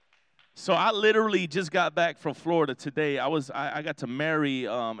So I literally just got back from Florida today. I got to marry.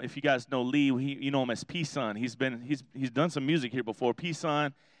 If you guys know Lee, you know him as P Sun. He's done some music here before. P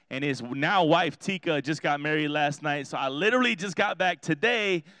Sun and his now wife Tika just got married last night. So I literally just got back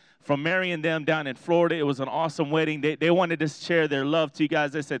today from marrying them down in Florida. It was an awesome wedding. They wanted to share their love to you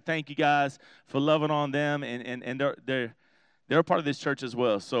guys. They said thank you guys for loving on them, and they're a part of this church as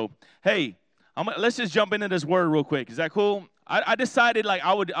well. So hey, let's just jump into this word real quick. Is that cool? I decided like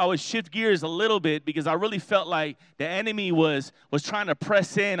I would shift gears a little bit because I really felt like the enemy was trying to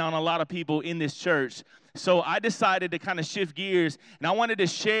press in on a lot of people in this church. So I decided to kind of shift gears, and I wanted to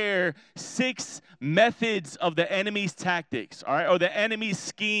share 6 methods of the enemy's tactics, all right, or the enemy's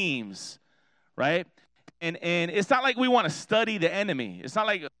schemes, right? And it's not like we want to study the enemy. It's not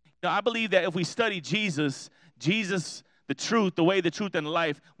like, I believe that if we study Jesus, the truth, the way, the truth, and the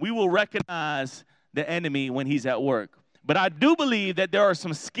life, we will recognize the enemy when he's at work. But I do believe that there are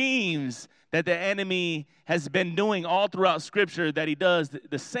some schemes that the enemy has been doing all throughout Scripture, that he does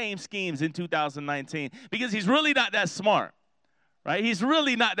the same schemes in 2019, because he's really not that smart, right? He's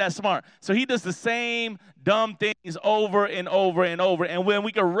really not that smart. So he does the same dumb things over and over and over. And when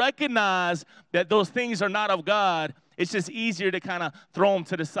we can recognize that those things are not of God, it's just easier to kind of throw them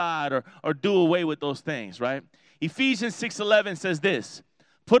to the side or do away with those things, right? Ephesians 6:11 says this: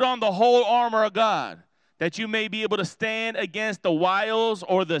 put on the whole armor of God, that you may be able to stand against the wiles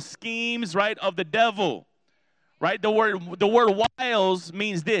or the schemes, right, of the devil, right? The word wiles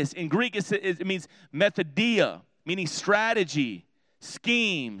means this. In Greek, it means methodia, meaning strategy,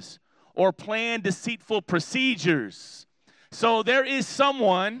 schemes, or planned deceitful procedures. So there is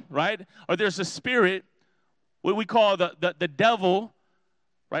someone, right, or there's a spirit, what we call the devil,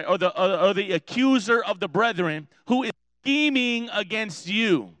 right, or the accuser of the brethren, who is scheming against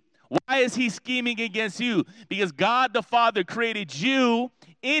you. Why is he scheming against you? Because God the Father created you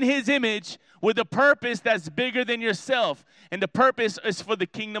in his image with a purpose that's bigger than yourself. And the purpose is for the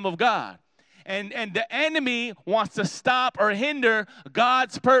kingdom of God. And the enemy wants to stop or hinder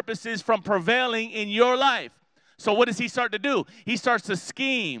God's purposes from prevailing in your life. So what does he start to do? He starts to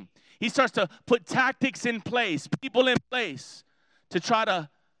scheme. He starts to put tactics in place, people in place, to try to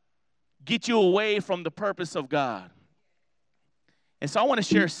get you away from the purpose of God. And so I want to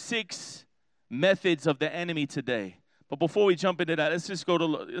share 6 methods of the enemy today. But before we jump into that, let's go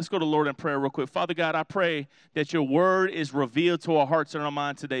to Lord in prayer real quick. Father God, I pray that your word is revealed to our hearts and our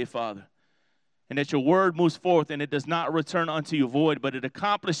mind today, Father. And that your word moves forth and it does not return unto you void, but it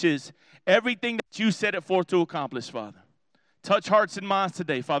accomplishes everything that you set it forth to accomplish, Father. Touch hearts and minds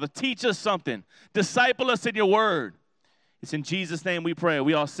today, Father. Teach us something. Disciple us in your word. It's in Jesus' name we pray.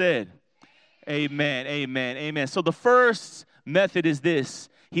 We all said, amen, amen, amen. So the first method is this: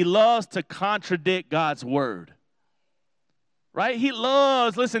 he loves to contradict God's word, right?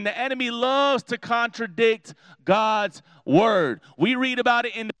 The enemy loves to contradict God's word. We read about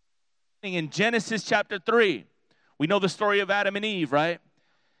it in Genesis chapter 3. We know the story of Adam and Eve, right?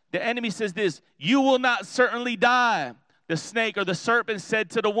 The enemy says this: you will not certainly die. The snake or the serpent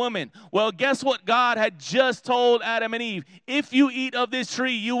said to the woman. Well, guess what God had just told Adam and Eve? If you eat of this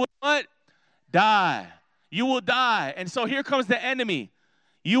tree, you will what? Die. You will die. And so here comes the enemy.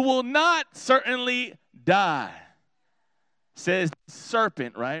 You will not certainly die, says the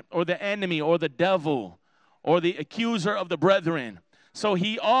serpent, right? Or the enemy, or the devil, or the accuser of the brethren. So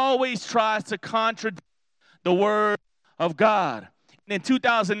he always tries to contradict the word of God. And in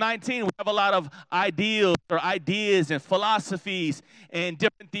 2019, we have a lot of ideals and philosophies and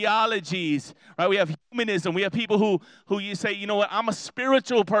different theologies, right? We have humanism. We have people who you say, you know what, I'm a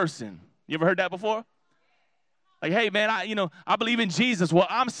spiritual person. You ever heard that before? Like, hey, man, I believe in Jesus. Well,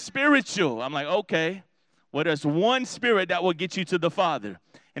 I'm spiritual. I'm like, okay. Well, there's one spirit that will get you to the Father,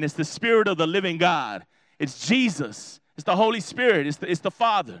 and it's the Spirit of the living God. It's Jesus. It's the Holy Spirit. It's the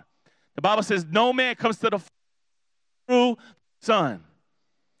Father. The Bible says no man comes to the Father through the Son.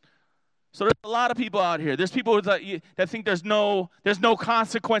 So there's a lot of people out here. There's people that think there's no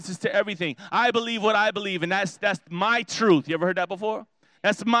consequences to everything. I believe what I believe, and that's my truth. You ever heard that before?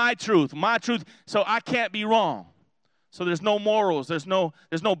 That's my truth. My truth. So I can't be wrong. So there's no morals. There's no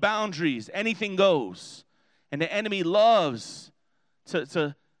boundaries. Anything goes. And the enemy loves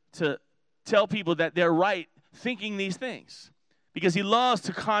to tell people that they're right thinking these things, because he loves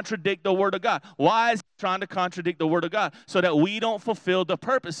to contradict the word of God. Why is he trying to contradict the word of God? So that we don't fulfill the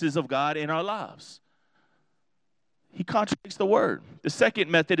purposes of God in our lives. He contradicts the word. The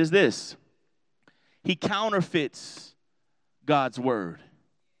second method is this: he counterfeits God's word.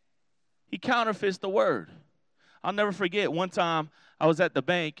 He counterfeits the word. I'll never forget one time I was at the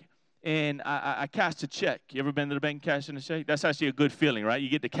bank, and I cashed a check. You ever been to the bank and cashed in a check? That's actually a good feeling, right? You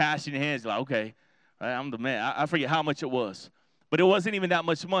get the cash in your hands, you're like, okay, right, I'm the man. I forget how much it was, but it wasn't even that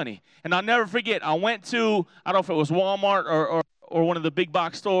much money. And I'll never forget, I went to, I don't know if it was Walmart or one of the big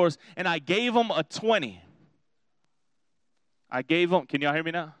box stores, and I gave them a 20. I gave them, can y'all hear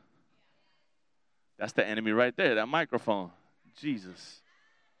me now? That's the enemy right there, that microphone. Jesus.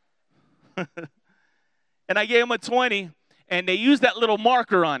 And I gave them a 20, and they used that little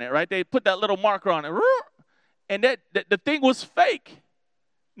marker on it, right? They put that little marker on it, and the thing was fake.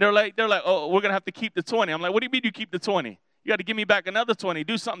 They're like, oh, we're gonna have to keep the 20. I'm like, what do you mean you keep the 20? You got to give me back another 20.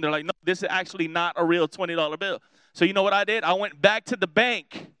 Do something. They're like, no, this is actually not a real $20 bill. So you know what I did? I went back to the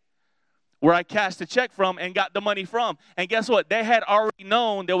bank where I cashed the check from and got the money from. And guess what? They had already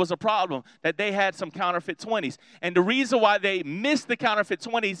known there was a problem, that they had some counterfeit 20s. And the reason why they missed the counterfeit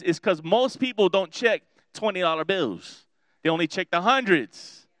 20s is because most people don't check $20 bills. They only check the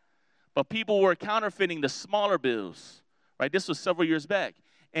hundreds. But people were counterfeiting the smaller bills, right? This was several years back.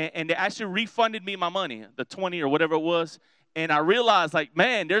 And they actually refunded me my money, the 20 or whatever it was. And I realized, like,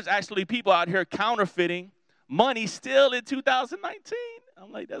 man, there's actually people out here counterfeiting money still in 2019.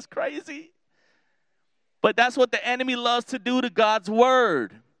 I'm like, that's crazy. But that's what the enemy loves to do to God's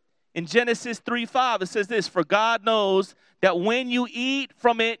word. In Genesis 3:5, it says this, for God knows that when you eat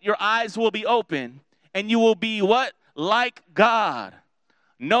from it, your eyes will be open, and you will be what? Like God,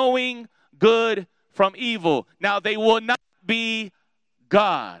 knowing good from evil. Now, they will not be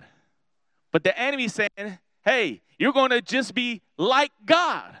God. But the enemy's saying, hey, you're going to just be like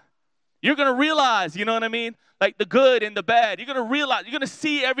God. You're going to realize, you know what I mean? Like the good and the bad. You're going to realize, you're going to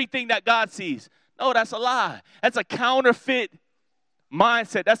see everything that God sees. No, that's a lie. That's a counterfeit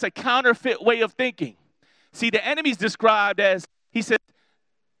mindset. That's a counterfeit way of thinking. See, the enemy's described as, he said,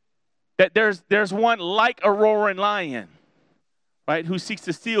 that there's one like a roaring lion, right, who seeks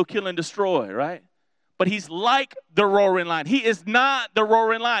to steal, kill, and destroy, right? But he's like the roaring lion. He is not the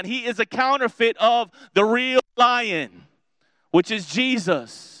roaring lion. He is a counterfeit of the real lion, which is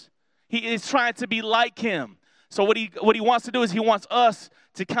Jesus. He is trying to be like him. So what he wants to do is he wants us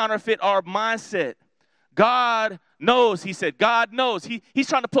to counterfeit our mindset. God knows, he said. God knows. He's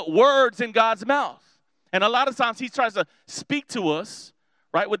trying to put words in God's mouth. And a lot of times he tries to speak to us,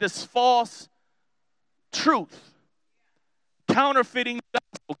 right, with this false truth. Counterfeiting the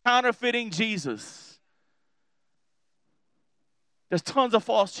gospel, counterfeiting Jesus. There's tons of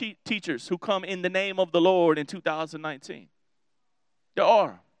false teachers who come in the name of the Lord in 2019. There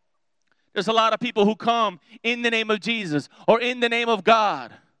are. There's a lot of people who come in the name of Jesus or in the name of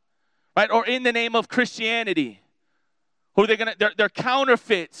God, right? Or in the name of Christianity. Who they're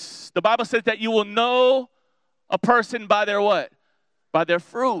counterfeits. The Bible says that you will know a person by their what? By their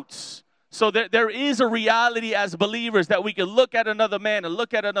fruits. So there is a reality as believers that we can look at another man and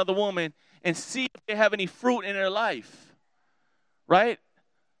look at another woman and see if they have any fruit in their life. Right?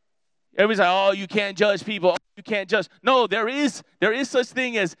 Everybody's like, oh, you can't judge people. Oh, you can't judge. No, there is such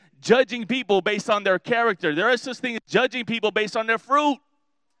thing as judging people based on their character. There is such thing as judging people based on their fruit.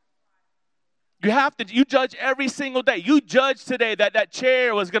 You judge every single day. You judge today that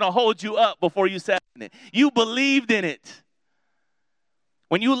chair was going to hold you up before you sat in it. You believed in it.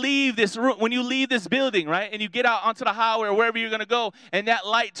 When you leave this room, when you leave this building, right, and you get out onto the highway or wherever you're going to go, and that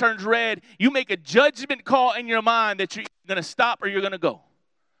light turns red, you make a judgment call in your mind that you're going to stop or you're going to go.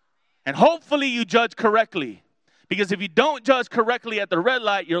 And hopefully you judge correctly. Because if you don't judge correctly at the red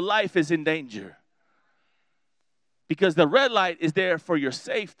light, your life is in danger. Because the red light is there for your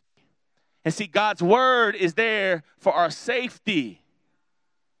safety. And see, God's word is there for our safety.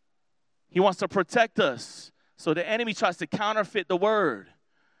 He wants to protect us. So the enemy tries to counterfeit the word.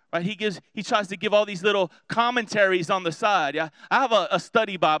 Right? He tries to give all these little commentaries on the side. Yeah, I have a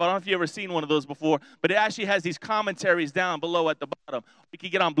study Bible. I don't know if you've ever seen one of those before, but it actually has these commentaries down below at the bottom. You can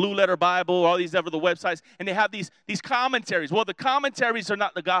get on Blue Letter Bible or all these other websites, and they have these commentaries. Well, the commentaries are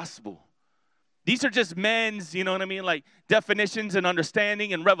not the gospel. These are just men's, you know what I mean, like definitions and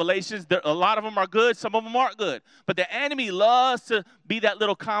understanding and revelations. A lot of them are good. Some of them aren't good. But the enemy loves to be that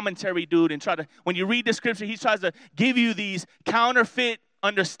little commentary dude and when you read the scripture, he tries to give you these counterfeit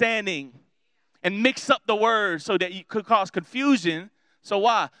understanding and mix up the words so that you could cause confusion. So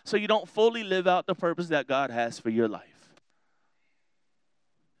why? So you don't fully live out the purpose that God has for your life.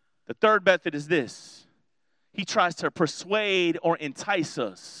 The third method is this. He tries to persuade or entice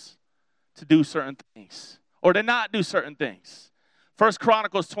us to do certain things or to not do certain things. 1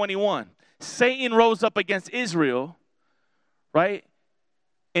 Chronicles 21. Satan rose up against Israel, right,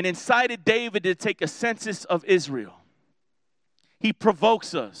 and incited David to take a census of Israel. He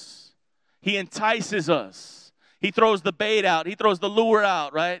provokes us. He entices us. He throws the bait out. He throws the lure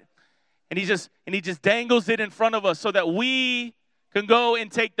out, right? And he just dangles it in front of us so that we can go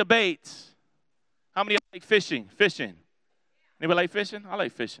and take the bait. How many like fishing? Fishing. Anybody like fishing? I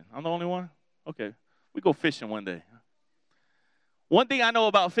like fishing. I'm the only one? Okay. We go fishing one day. One thing I know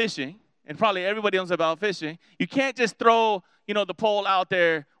about fishing, and probably everybody knows about fishing, you can't just throw, the pole out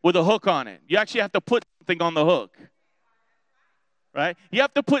there with a hook on it. You actually have to put something on the hook. Right? You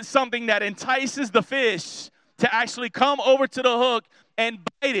have to put something that entices the fish to actually come over to the hook and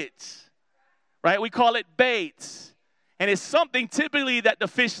bite it. Right? We call it bait. And it's something typically that the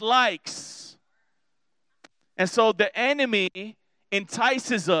fish likes. And so the enemy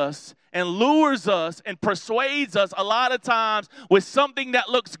entices us and lures us and persuades us a lot of times with something that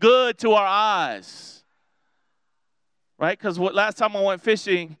looks good to our eyes. Right? Because last time I went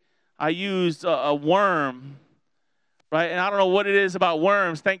fishing, I used a worm. Right? And I don't know what it is about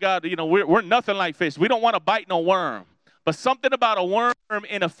worms. Thank God, we're nothing like fish. We don't want to bite no worm. But something about a worm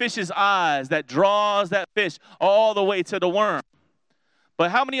in a fish's eyes that draws that fish all the way to the worm. But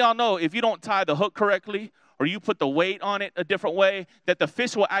how many of y'all know if you don't tie the hook correctly or you put the weight on it a different way, that the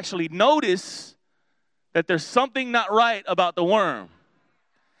fish will actually notice that there's something not right about the worm?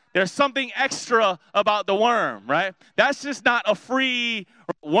 There's something extra about the worm, right? That's just not a free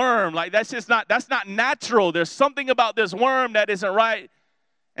worm. Like that's not natural. There's something about this worm that isn't right.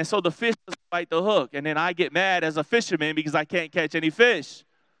 And so the fish doesn't bite the hook. And then I get mad as a fisherman because I can't catch any fish.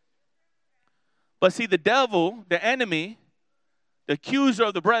 But see, the devil, the enemy, the accuser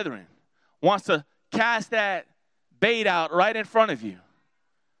of the brethren, wants to cast that bait out right in front of you.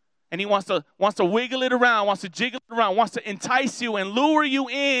 And he wants to wiggle it around, wants to jiggle it around, wants to entice you and lure you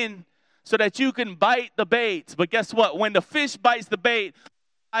in so that you can bite the bait. But guess what? When the fish bites the bait,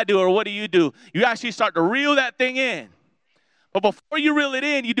 what do? You actually start to reel that thing in. But before you reel it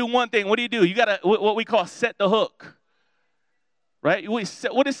in, you do one thing. What do? You got to, what we call set the hook. Right?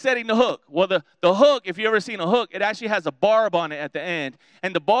 What is setting the hook? Well, the hook, if you've ever seen a hook, it actually has a barb on it at the end.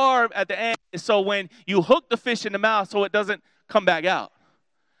 And the barb at the end is so when you hook the fish in the mouth so it doesn't come back out.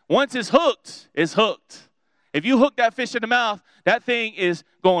 Once it's hooked, it's hooked. If you hook that fish in the mouth, that thing is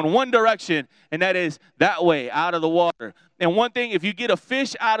going one direction, and that is that way, out of the water. And one thing, if you get a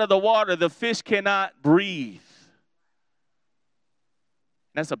fish out of the water, the fish cannot breathe.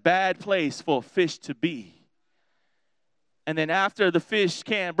 That's a bad place for a fish to be. And then after the fish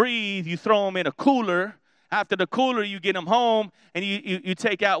can't breathe, you throw them in a cooler. After the cooler, you get them home, and you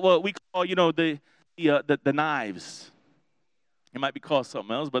take out what we call, the knives. It might be called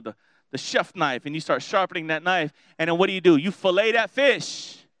something else, but the chef knife, and you start sharpening that knife. And then what do? You fillet that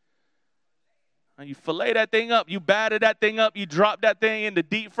fish. And you fillet that thing up. You batter that thing up. You drop that thing in the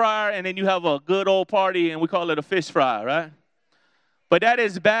deep fryer, and then you have a good old party, and we call it a fish fry, right? But that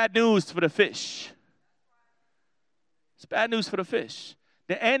is bad news for the fish. It's bad news for the fish.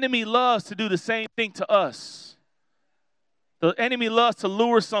 The enemy loves to do the same thing to us. The enemy loves to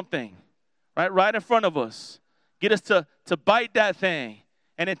lure something right in front of us. Get us to bite that thing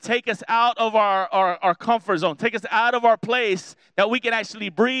and then take us out of our comfort zone. Take us out of our place that we can actually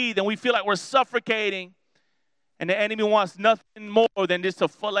breathe and we feel like we're suffocating. And the enemy wants nothing more than just to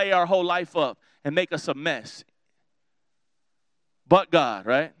fillet our whole life up and make us a mess. But God,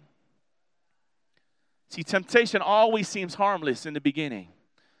 right? See, temptation always seems harmless in the beginning.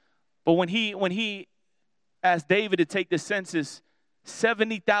 But when he asked David to take the census,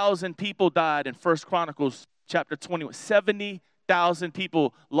 70,000 people died in 1 Chronicles chapter 21. 70,000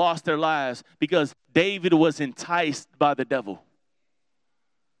 people lost their lives because David was enticed by the devil.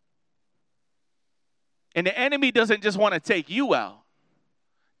 And the enemy doesn't just want to take you out.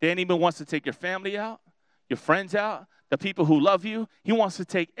 The enemy wants to take your family out, your friends out, the people who love you. He wants to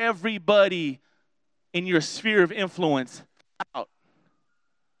take everybody in your sphere of influence out.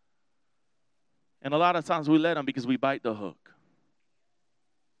 And a lot of times we let him because we bite the hook.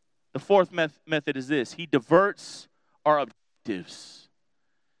 The fourth method is this. He diverts our objectives.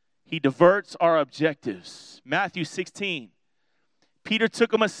 He diverts our objectives. Matthew 16. Peter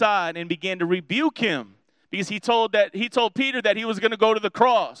took him aside and began to rebuke him because he told Peter that he was going to go to the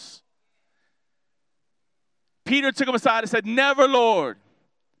cross. Peter took him aside and said, "Never, Lord.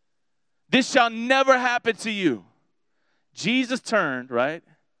 This shall never happen to you." Jesus turned, right?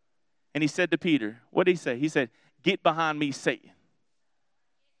 And he said to Peter, what did he say? He said, "Get behind me, Satan."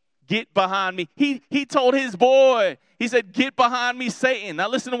 Get behind me. He told his boy, he said, "Get behind me, Satan." Now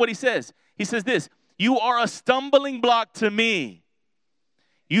listen to what he says. He says this, "You are a stumbling block to me.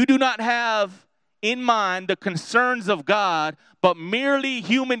 You do not have in mind the concerns of God, but merely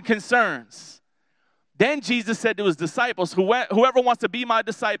human concerns." Then Jesus said to his disciples, whoever wants to be my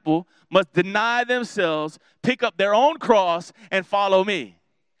disciple must deny themselves, pick up their own cross, and follow me.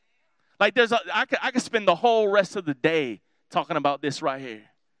 Like I could spend the whole rest of the day talking about this right here.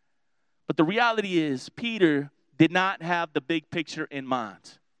 But the reality is Peter did not have the big picture in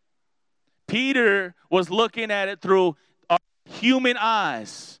mind. Peter was looking at it through our human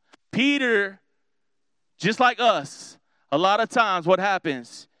eyes. Peter, just like us, a lot of times what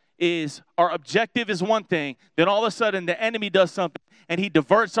happens is our objective is one thing, then all of a sudden the enemy does something and he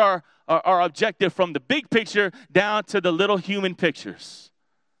diverts our objective from the big picture down to the little human pictures.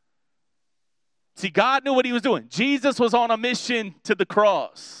 See, God knew what he was doing. Jesus was on a mission to the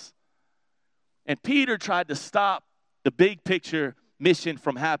cross. And Peter tried to stop the big picture mission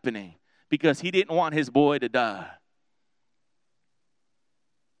from happening because he didn't want his boy to die.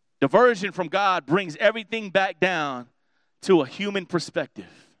 Diversion from God brings everything back down to a human perspective.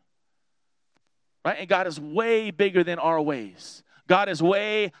 Right? And God is way bigger than our ways. God is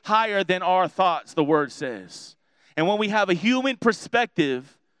way higher than our thoughts, the word says. And when we have a human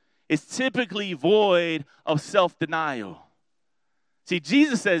perspective, it's typically void of self-denial. See,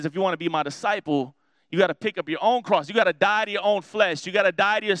 Jesus says if you want to be my disciple, you got to pick up your own cross. You got to die to your own flesh. You got to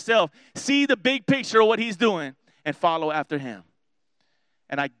die to yourself. See the big picture of what he's doing and follow after him.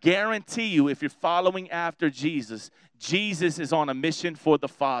 And I guarantee you, if you're following after Jesus, Jesus is on a mission for the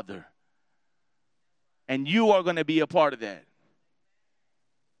Father. And you are going to be a part of that.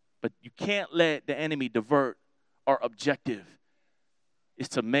 But you can't let the enemy divert our objective. Is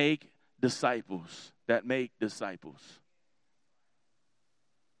to make disciples that make disciples.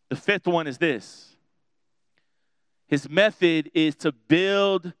 The fifth one is this. His method is to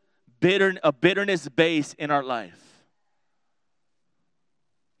build a bitterness base in our life.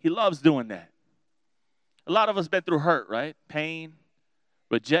 He loves doing that. A lot of us been through hurt, right? Pain,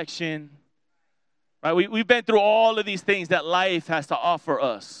 rejection. Right? We've been through all of these things that life has to offer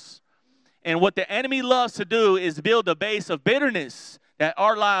us. And what the enemy loves to do is build a base of bitterness that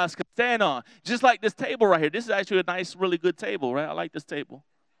our lives can stand on. Just like this table right here. This is actually a nice, really good table, right? I like this table.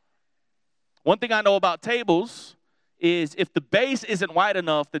 One thing I know about tables is if the base isn't wide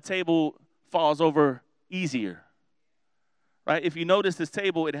enough, the table falls over easier. Right? If you notice this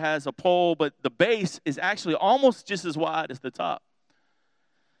table, it has a pole, but the base is actually almost just as wide as the top.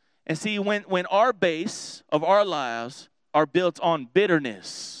 And see, when our base of our lives are built on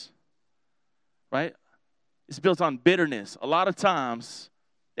bitterness, right? It's built on bitterness. A lot of times,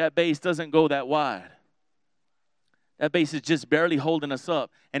 that base doesn't go that wide. That base is just barely holding us up.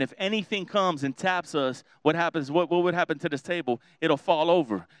 And if anything comes and taps us, what happens? What would happen to this table? It'll fall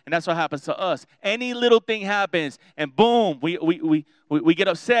over. And that's what happens to us. Any little thing happens, and boom, we get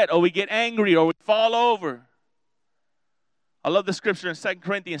upset, or we get angry, or we fall over. I love the scripture in 2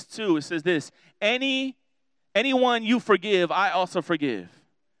 Corinthians 2. It says this, anyone you forgive, I also forgive.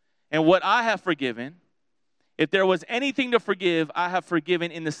 And what I have forgiven, if there was anything to forgive, I have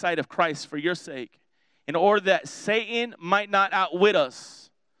forgiven in the sight of Christ for your sake, in order that Satan might not outwit us,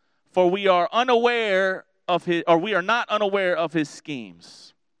 for we are unaware of his, or we are not unaware of his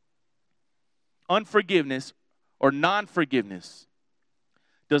schemes. Unforgiveness or non-forgiveness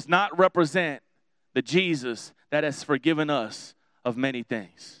does not represent the Jesus that has forgiven us of many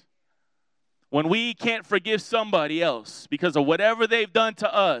things. When we can't forgive somebody else because of whatever they've done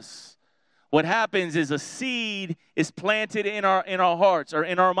to us, what happens is a seed is planted in our hearts or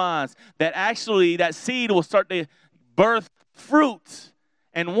in our minds that actually that seed will start to birth fruit.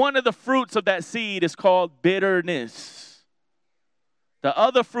 And one of the fruits of that seed is called bitterness. The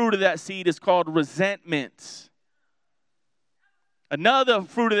other fruit of that seed is called resentment. Another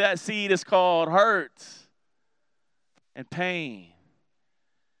fruit of that seed is called hurt and pain.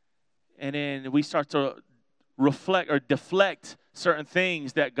 And then we start to reflect or deflect certain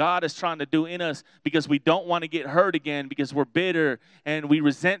things that God is trying to do in us because we don't want to get hurt again, because we're bitter and we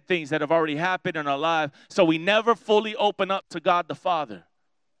resent things that have already happened in our life. So we never fully open up to God the Father.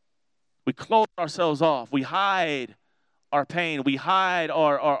 We close ourselves off. We hide our pain. We hide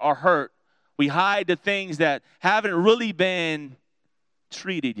our hurt. We hide the things that haven't really been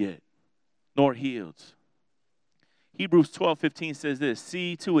treated yet, nor healed. Hebrews 12:15 says this,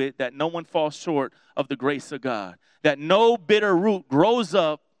 see to it that no one falls short of the grace of God, that no bitter root grows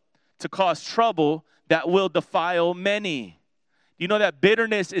up to cause trouble that will defile many. You know that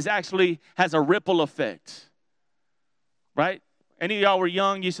bitterness has a ripple effect, right? Any of y'all were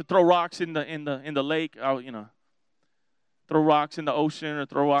young, used to throw rocks in the lake, throw rocks in the ocean or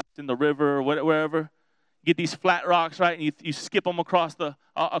throw rocks in the river or wherever. Get these flat rocks, right, and you skip them across the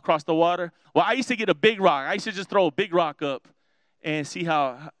water. Well, I used to get a big rock. I used to just throw a big rock up and see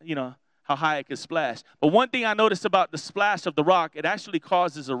how high it could splash. But one thing I noticed about the splash of the rock, it actually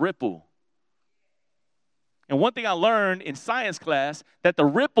causes a ripple. And one thing I learned in science class, that the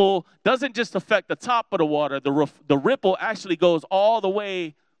ripple doesn't just affect the top of the water. The ripple actually goes all the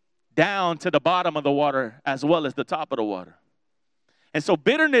way down to the bottom of the water as well as the top of the water. And so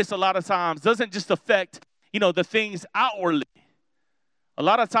bitterness a lot of times doesn't just affect, the things outwardly. A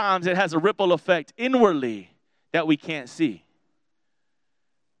lot of times it has a ripple effect inwardly that we can't see.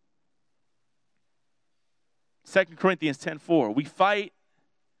 2 Corinthians 10:4,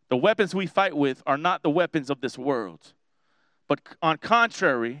 the weapons we fight with are not the weapons of this world, but on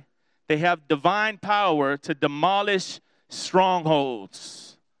contrary, they have divine power to demolish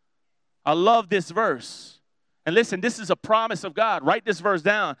strongholds. I love this verse. And listen, this is a promise of God. Write this verse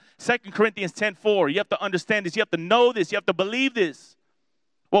down. 2 Corinthians 10:4. You have to understand this. You have to know this. You have to believe this.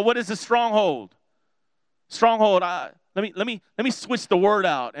 Well, what is a stronghold? Stronghold, let me switch the word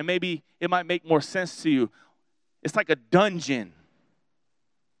out, and maybe it might make more sense to you. It's like a dungeon.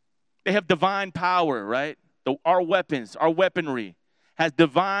 They have divine power, right? Our weapons, our weaponry has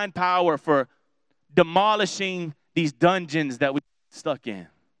divine power for demolishing these dungeons that we're stuck in.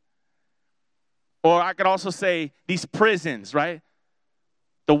 Or I could also say these prisons, right?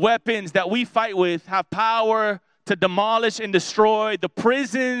 The weapons that we fight with have power to demolish and destroy the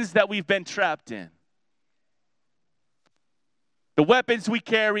prisons that we've been trapped in. The weapons we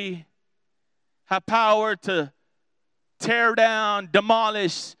carry have power to tear down,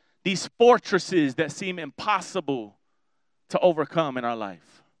 demolish these fortresses that seem impossible to overcome in our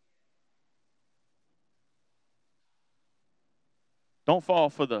life. Don't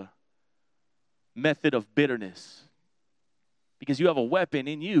fall for the method of bitterness, because you have a weapon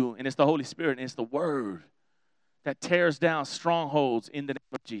in you, and it's the Holy Spirit, and it's the Word that tears down strongholds in the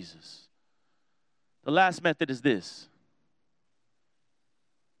name of Jesus. The last method is this.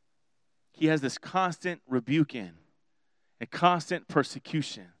 He has this constant rebuking and constant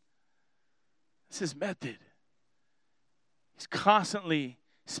persecution. It's his method. He's constantly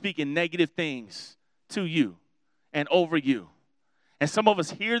speaking negative things to you and over you. And some of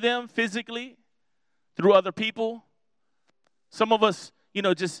us hear them physically through other people. Some of us,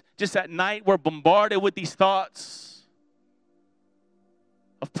 just at night, we're bombarded with these thoughts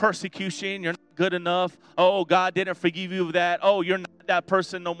of persecution. You're not good enough. Oh, God didn't forgive you of that. Oh, you're not that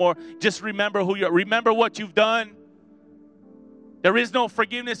person no more. Just remember remember what you've done. There is no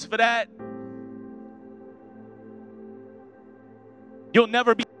forgiveness for that. You'll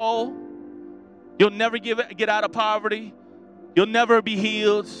never be whole. You'll never get out of poverty. You'll never be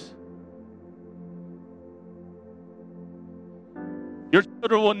healed. Your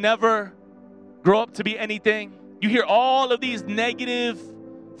children will never grow up to be anything. You hear all of these negative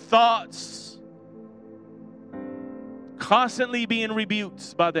thoughts constantly being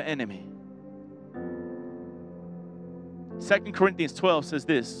rebuked by the enemy. 2 Corinthians 12 says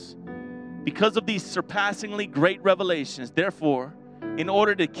this: because of these surpassingly great revelations, therefore, in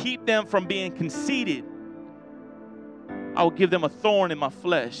order to keep them from being conceited, I will give them a thorn in my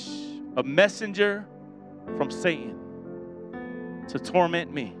flesh, a messenger from Satan to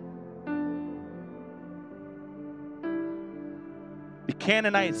torment me. The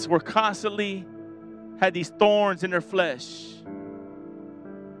Canaanites were constantly had these thorns in their flesh.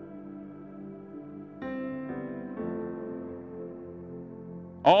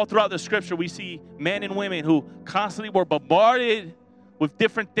 All throughout the scripture, we see men and women who constantly were bombarded with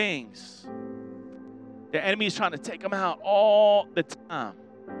different things. The enemy is trying to take them out all the time.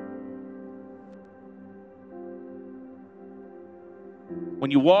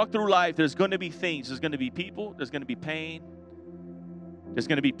 When you walk through life, there's going to be things. There's going to be people. There's going to be pain. There's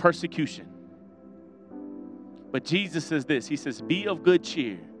going to be persecution. But Jesus says this. He says, be of good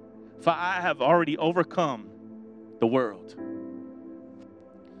cheer, for I have already overcome the world.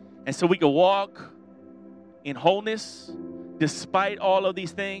 And so we can walk in wholeness despite all of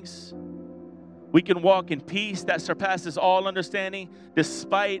these things. We can walk in peace that surpasses all understanding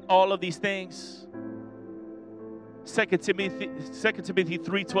despite all of these things. 2 Timothy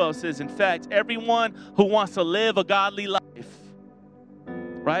 3:12 says, in fact, everyone who wants to live a godly life,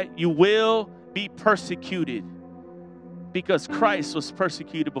 right, you will be persecuted because Christ was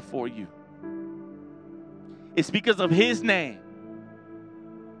persecuted before you. It's because of his name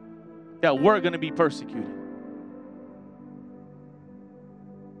that we're going to be persecuted.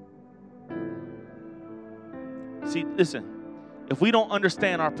 See, listen, if we don't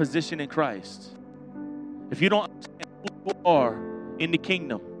understand our position in Christ, if you don't understand who you are in the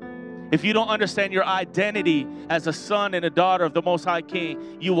kingdom, if you don't understand your identity as a son and a daughter of the Most High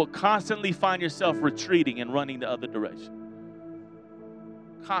King, you will constantly find yourself retreating and running the other direction.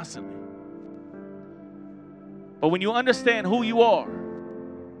 Constantly. But when you understand who you are,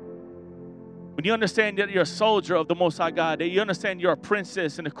 When you understand that you're a soldier of the Most High God, that you understand you're a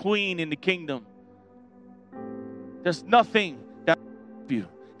princess and a queen in the kingdom, there's nothing that can stop you.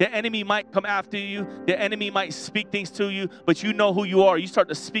 The enemy might come after you. The enemy might speak things to you, but you know who you are. You start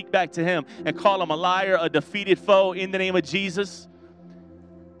to speak back to him and call him a liar, a defeated foe in the name of Jesus.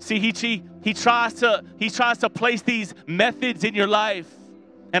 See, he tries to place these methods in your life.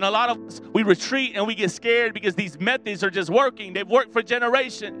 And a lot of us, we retreat and we get scared because these methods are just working. They've worked for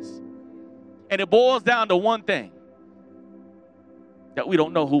generations. And it boils down to one thing, that we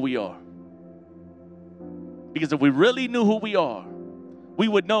don't know who we are. Because if we really knew who we are, we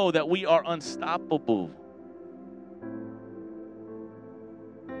would know that we are unstoppable.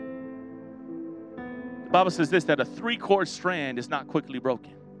 The Bible says this, that a 3-cord strand is not quickly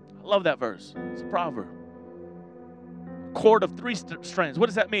broken. I love that verse. It's a proverb. Cord of 3 strands. What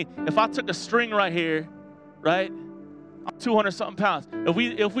does that mean? If I took a string right here, right? I'm 200-something pounds.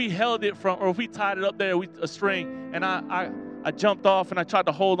 If we held it from, or if we tied it up there with a string, and I jumped off and I tried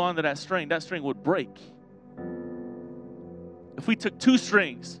to hold on to that string would break. If we took 2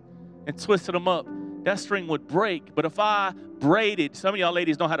 strings and twisted them up, that string would break. But if I braided, some of y'all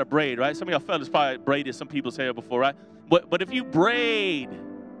ladies know how to braid, right? Some of y'all fellas probably braided some people's hair before, right? But if you braid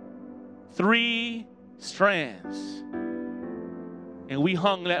 3 strands and we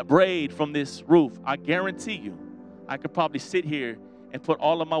hung that braid from this roof, I guarantee you, I could probably sit here and put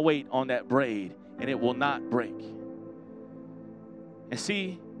all of my weight on that braid and it will not break. And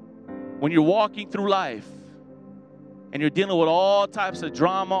see, when you're walking through life, and you're dealing with all types of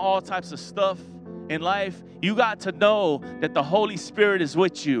drama, all types of stuff in life, you got to know that the Holy Spirit is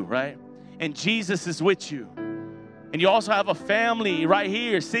with you, right? And Jesus is with you. And you also have a family right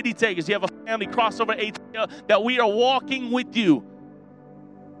here, City Takers. You have a family, Crossover ATL, that we are walking with you.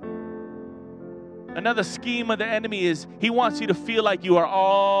 Another scheme of the enemy is he wants you to feel like you are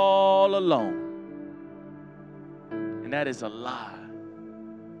all alone. And that is a lie.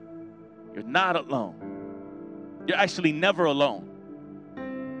 You're not alone. You're actually never alone.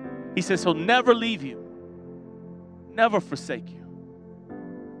 He says he'll never leave you, never forsake you.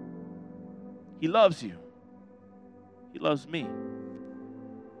 He loves you. He loves me.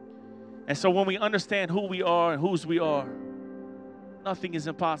 And so when we understand who we are and whose we are, nothing is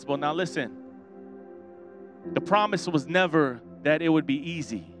impossible. Now listen, the promise was never that it would be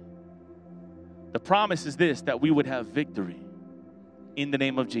easy. The promise is this, that we would have victory in the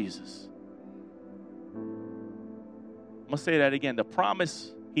name of Jesus. I'm going to say that again. The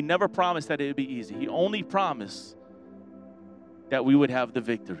promise, he never promised that it would be easy. He only promised that we would have the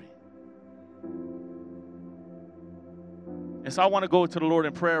victory. And so I want to go to the Lord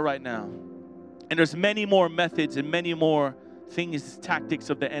in prayer right now. And there's many more methods and many more things, tactics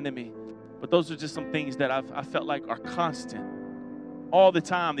of the enemy. But those are just some things that I felt like are constant. All the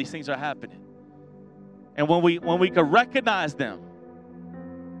time these things are happening. And when we can recognize them,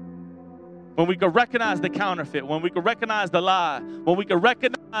 when we can recognize the counterfeit, when we can recognize the lie, when we can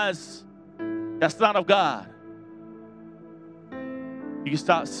recognize that's not of God, you can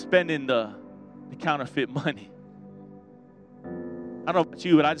stop spending the counterfeit money. I don't know about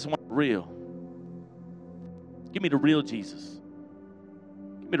you, but I just want the real. Give me the real Jesus.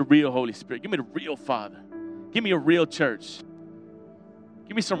 Give me the real Holy Spirit. Give me the real Father. Give me a real church.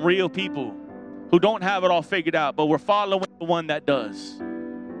 Give me some real people who don't have it all figured out, but we're following the one that does.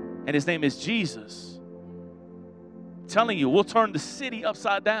 And his name is Jesus. I'm telling you, we'll turn the city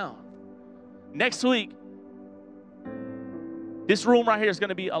upside down. Next week, this room right here is going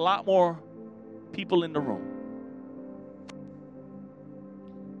to be a lot more people in the room.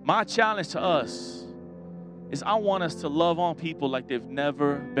 My challenge to us is I want us to love on people like they've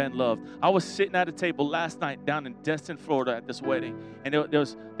never been loved. I was sitting at a table last night down in Destin, Florida at this wedding. And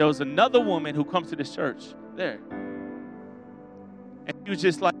there was another woman who comes to this church there. And she was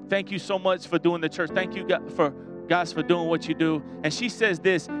just like, thank you so much for doing the church. Thank you guys for doing what you do. And she says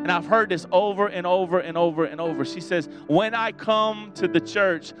this, and I've heard this over and over and over and over. She says, when I come to the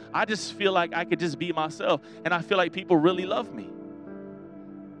church, I just feel like I could just be myself. And I feel like people really love me.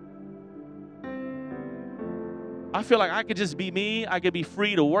 I feel like I could just be me. I could be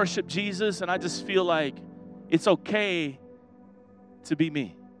free to worship Jesus. And I just feel like it's okay to be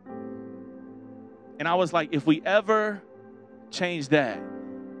me. And I was like, if we ever change that,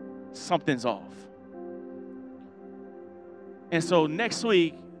 something's off. And so next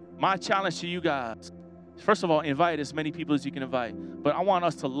week, my challenge to you guys, first of all, invite as many people as you can invite. But I want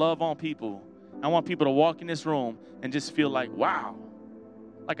us to love on people. I want people to walk in this room and just feel like, wow,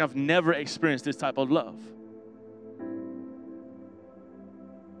 like I've never experienced this type of love.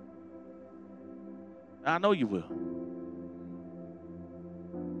 I know you will.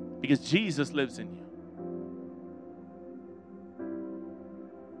 because Jesus lives in you.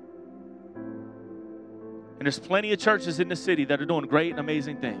 And there's plenty of churches in the city that are doing great and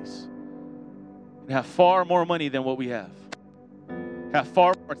amazing things and have far more money than what we have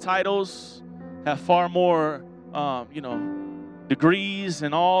far more titles, have far more, degrees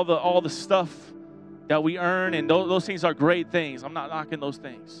and all the stuff that we earn, and those things are great things. I'm not knocking those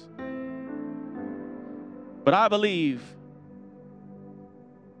things. But I believe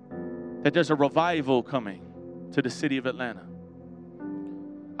that there's a revival coming to the city of Atlanta.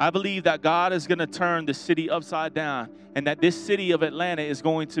 I believe that God is going to turn the city upside down, and that this city of Atlanta is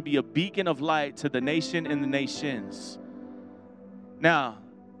going to be a beacon of light to the nation and the nations. Now,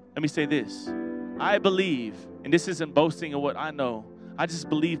 let me say this. I believe, and this isn't boasting of what I know, I just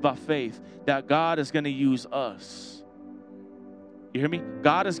believe by faith that God is going to use us. You hear me?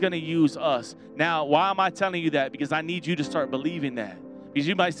 God is going to use us. Now, why am I telling you that? Because I need you to start believing that. Because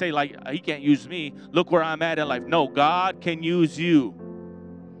you might say, like, he can't use me. Look where I'm at in life. No, God can use you.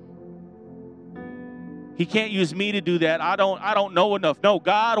 He can't use me to do that. I don't know enough. No,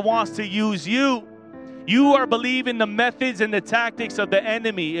 God wants to use you. You are believing the methods and the tactics of the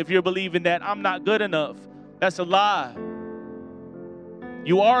enemy if you're believing that I'm not good enough. That's a lie.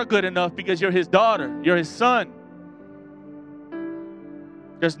 You are good enough because you're his daughter. You're his son.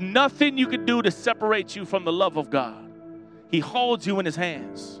 There's nothing you can do to separate you from the love of God. He holds you in his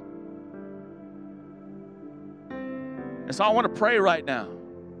hands. And so I want to pray right now,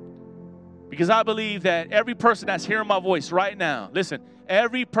 because I believe that every person that's hearing my voice right now, listen,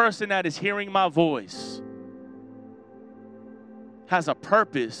 every person that is hearing my voice has a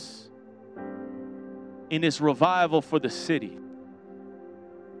purpose in this revival for the city.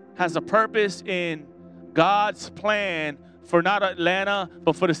 Has a purpose in God's plan for not Atlanta,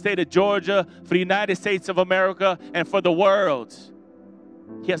 but for the state of Georgia, for the United States of America, and for the world.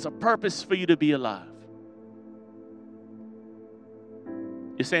 He has a purpose for you to be alive.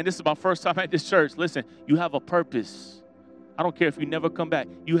 You're saying, this is my first time at this church. Listen, you have a purpose. I don't care if you never come back.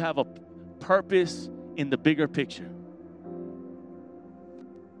 You have a purpose in the bigger picture.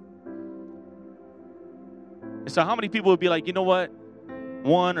 And so how many people would be like, you know what?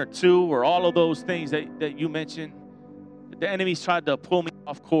 One or two or all of those things that you mentioned, the enemy's tried to pull me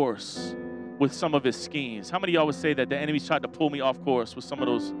off course with some of his schemes. How many of y'all would say that the enemy's tried to pull me off course with some of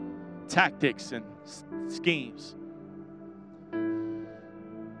those tactics and schemes?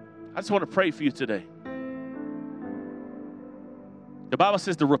 I just want to pray for you today. The Bible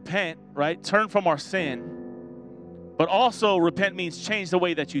says to repent, right? Turn from our sin. But also repent means change the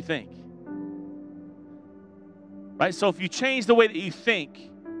way that you think. Right? So if you change the way that you think,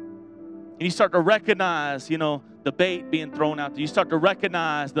 and you start to recognize, the bait being thrown out there, you start to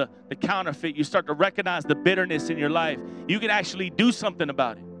recognize the counterfeit, you start to recognize the bitterness in your life, you can actually do something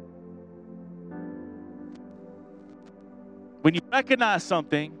about it. When you recognize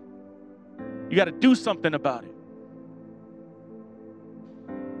something, you got to do something about it.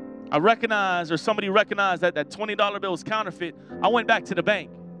 I recognized, or somebody recognized that $20 bill was counterfeit. I went back to the bank.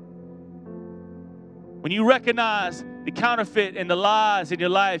 When you recognize the counterfeit and the lies in your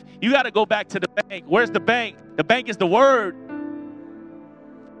life, you got to go back to the bank. Where's the bank? The bank is the word.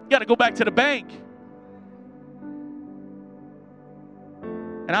 You got to go back to the bank.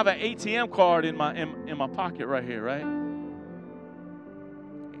 And I have an ATM card in my pocket right here, right?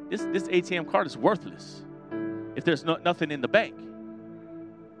 This ATM card is worthless if there's nothing in the bank.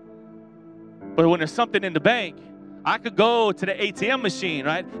 But when there's something in the bank, I could go to the ATM machine,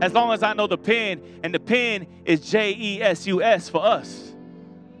 right? As long as I know the PIN, and the PIN is JESUS for us.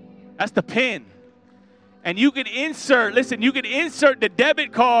 That's the PIN. And you could insert the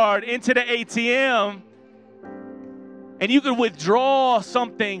debit card into the ATM, and you could withdraw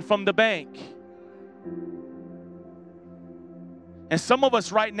something from the bank. And some of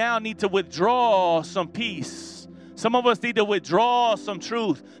us right now need to withdraw some peace. Some of us need to withdraw some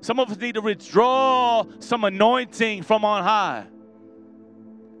truth. Some of us need to withdraw some anointing from on high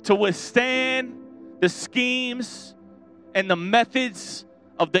to withstand the schemes and the methods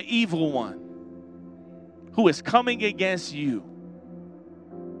of the evil one who is coming against you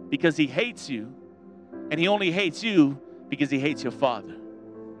because he hates you, and he only hates you because he hates your Father.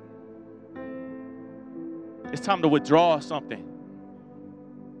 It's time to withdraw something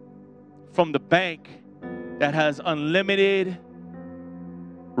from the bank that has unlimited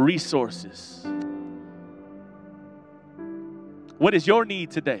resources. What is your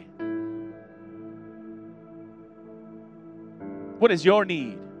need today? What is your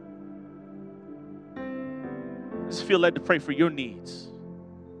need? I just feel led to pray for your needs.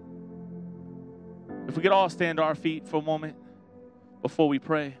 If we could all stand to our feet for a moment before we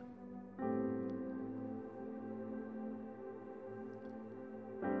pray.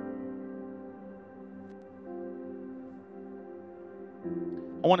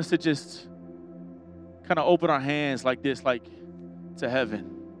 I want us to just kind of open our hands like this, like to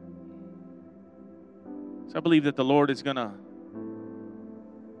heaven. So I believe that the Lord is going to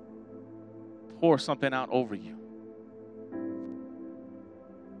pour something out over you.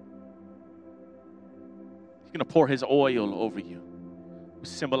 He's going to pour his oil over you, which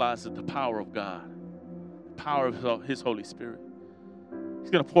symbolizes the power of God, the power of his Holy Spirit. He's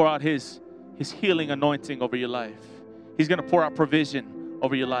going to pour out his healing anointing over your life. He's going to pour out provision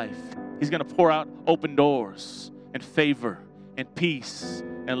over your life. He's going to pour out open doors and favor and peace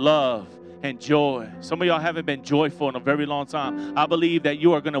and love and joy. Some of y'all haven't been joyful in a very long time. I believe that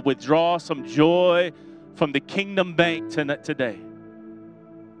you are going to withdraw some joy from the kingdom bank today.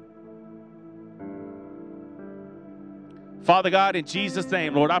 Father God, in Jesus'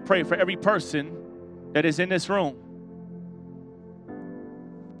 name, Lord, I pray for every person that is in this room.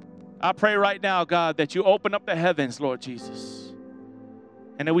 I pray right now, God, that you open up the heavens, Lord Jesus,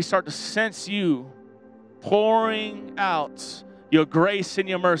 and that we start to sense you pouring out your grace and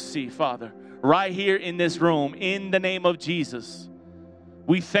your mercy, Father, right here in this room, in the name of Jesus.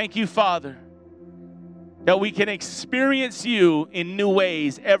 We thank you, Father, that we can experience you in new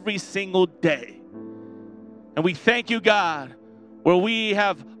ways every single day. And we thank you, God, where we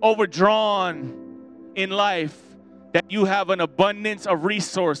have overdrawn in life, that you have an abundance of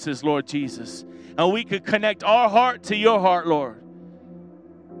resources, Lord Jesus. And we could connect our heart to your heart, Lord.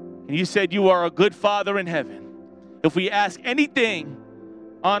 And you said you are a good Father in heaven. If we ask anything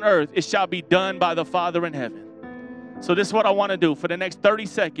on earth, it shall be done by the Father in heaven. So this is what I want to do. For the next 30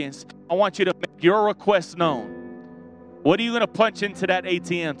 seconds, I want you to make your request known. What are you going to punch into that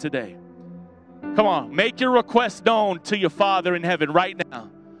ATM today? Come on, make your request known to your Father in heaven right now.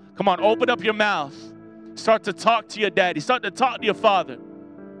 Come on, open up your mouth. Start to talk to your daddy. Start to talk to your Father.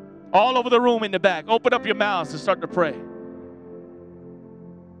 All over the room in the back. Open up your mouths and start to pray.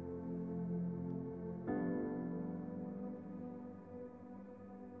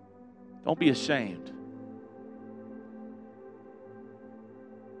 Don't be ashamed.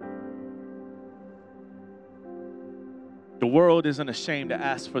 The world isn't ashamed to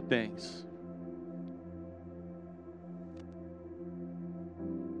ask for things.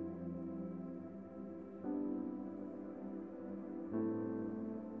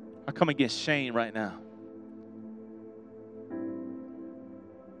 I come against shame right now.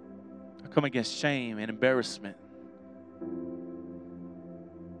 I come against shame and embarrassment.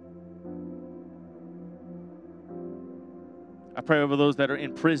 I pray over those that are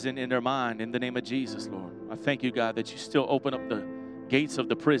in prison in their mind in the name of Jesus, Lord. I thank you, God, that you still open up the gates of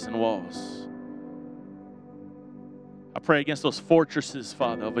the prison walls. I pray against those fortresses,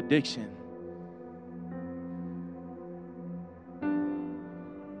 Father, of addiction.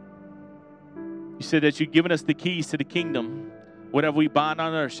 You said that you've given us the keys to the kingdom. Whatever we bind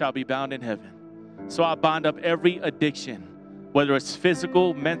on earth shall be bound in heaven. So I bind up every addiction, whether it's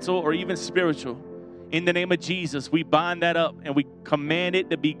physical, mental, or even spiritual. In the name of Jesus, we bind that up and we command it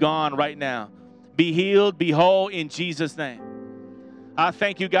to be gone right now. Be healed, be whole in Jesus' name. I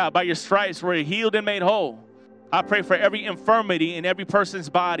thank you, God, by your stripes we're healed and made whole. I pray for every infirmity in every person's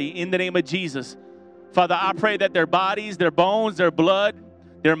body in the name of Jesus. Father, I pray that their bodies, their bones, their blood,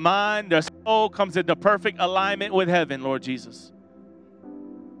 their mind, their soul comes into perfect alignment with heaven, Lord Jesus.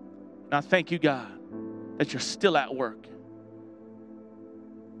 And I thank you, God, that you're still at work.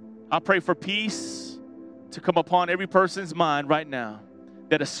 I pray for peace to come upon every person's mind right now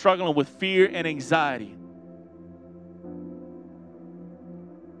that is struggling with fear and anxiety.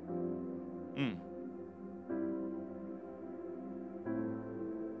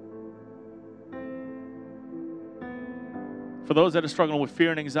 For those that are struggling with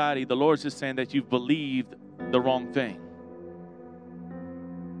fear and anxiety, the Lord's just saying that you've believed the wrong thing.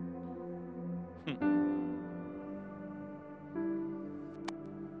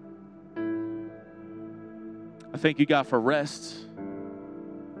 I thank you, God, for rest,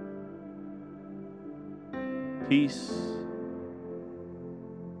 peace,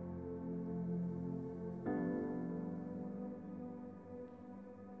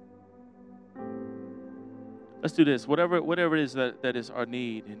 let's do this. Whatever it is that is our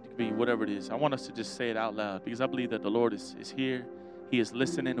need, and it could be whatever it is, I want us to just say it out loud because I believe that the Lord is here. He is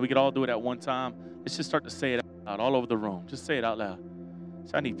listening. We could all do it at one time. Let's just start to say it out loud all over the room. Just say it out loud.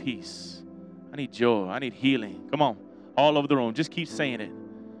 So I need peace. I need joy. I need healing. Come on. All over the room. Just keep saying it.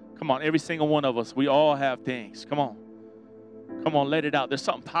 Come on. Every single one of us. We all have things. Come on. Come on. Let it out. There's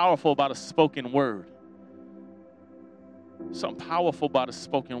something powerful about a spoken word. Something powerful about a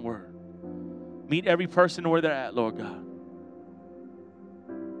spoken word. Meet every person where they're at, Lord God.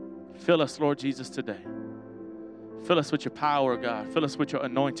 Fill us, Lord Jesus, today. Fill us with your power, God. Fill us with your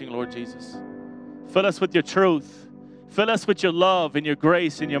anointing, Lord Jesus. Fill us with your truth. Fill us with your love and your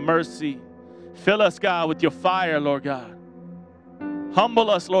grace and your mercy. Fill us, God, with your fire, Lord God. Humble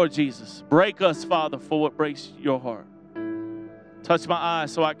us, Lord Jesus. Break us, Father, for what breaks your heart. Touch my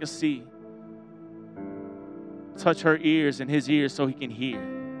eyes so I can see. Touch her ears and his ears so he can hear.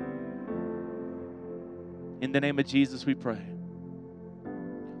 In the name of Jesus, we pray.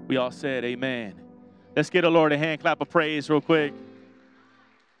 We all said amen. Let's get the Lord a hand clap of praise real quick.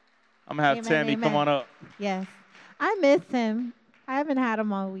 I'm going to have Tammy come on up. Yes. I miss him. I haven't had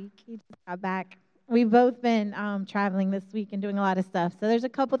him all week. He just got back. We've both been traveling this week and doing a lot of stuff. So there's a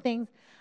couple things